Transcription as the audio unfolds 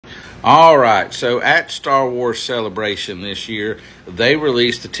All right, so at Star Wars Celebration this year, they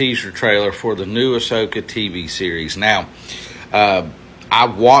released a teaser trailer for the new Ahsoka TV series. Now, I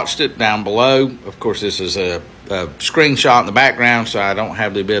watched it down below. Of course, this is a screenshot in the background, so I don't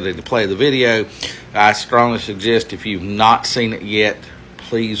have the ability to play the video. I strongly suggest if you've not seen it yet,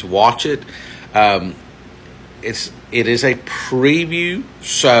 please watch it. It is a preview,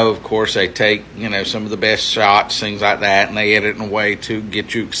 so of course they take some of the best shots, things like that, and they edit in a way to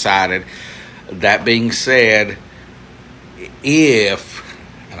get you excited. That being said, if,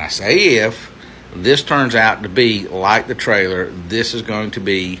 and I say if, this turns out to be like the trailer, this is going to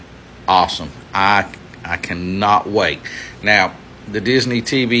be awesome. I cannot wait. Now, the Disney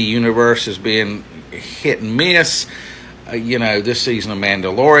TV universe has been hit and miss. This season of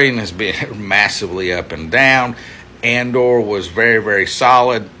Mandalorian has been massively up and down. Andor was very, very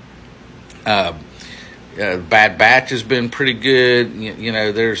solid. Bad Batch has been pretty good.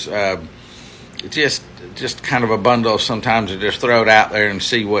 There's just kind of a bundle sometimes to just throw it out there and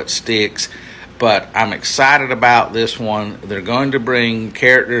see what sticks. But I'm excited about this one. They're going to bring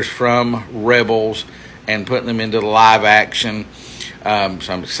characters from Rebels and put them into the live action. So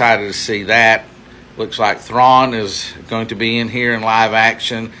I'm excited to see that. Looks like Thrawn is going to be in here in live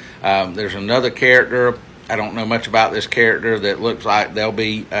action. There's another character. I don't know much about this character that looks like they'll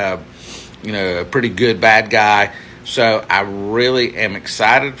be, a pretty good bad guy. So I really am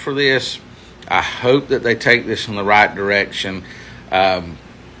excited for this. I hope that they take this in the right direction. But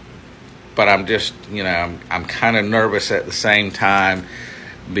I'm just, I'm kind of nervous at the same time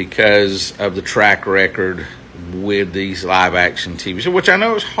because of the track record with these live-action TV shows, which I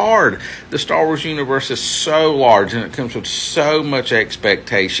know is hard. The Star Wars universe is so large, and it comes with so much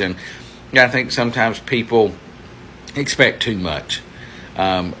expectation. I think sometimes people expect too much.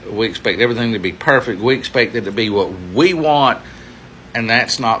 We expect everything to be perfect. We expect it to be what we want, and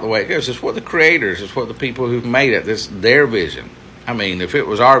that's not the way it goes. It's what the creators, it's what the people who've made it, this is their vision. I mean, if it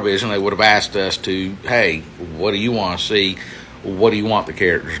was our vision, they would have asked us to, hey, what do you want to see? What do you want the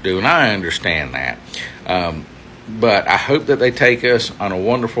characters to do? And I understand that. But I hope that they take us on a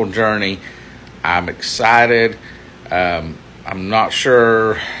wonderful journey. I'm excited. I'm not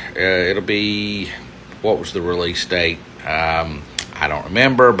sure. It'll be, what was the release date? I don't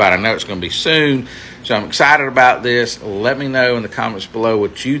remember, but I know it's going to be soon. So I'm excited about this. Let me know in the comments below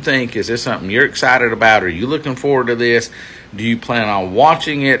what you think. Is this something you're excited about? Are you looking forward to this? Do you plan on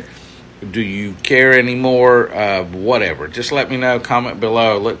watching it? Do you care anymore? Whatever. Just let me know. Comment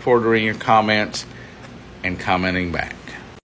below. Look forward to reading your comments and commenting back.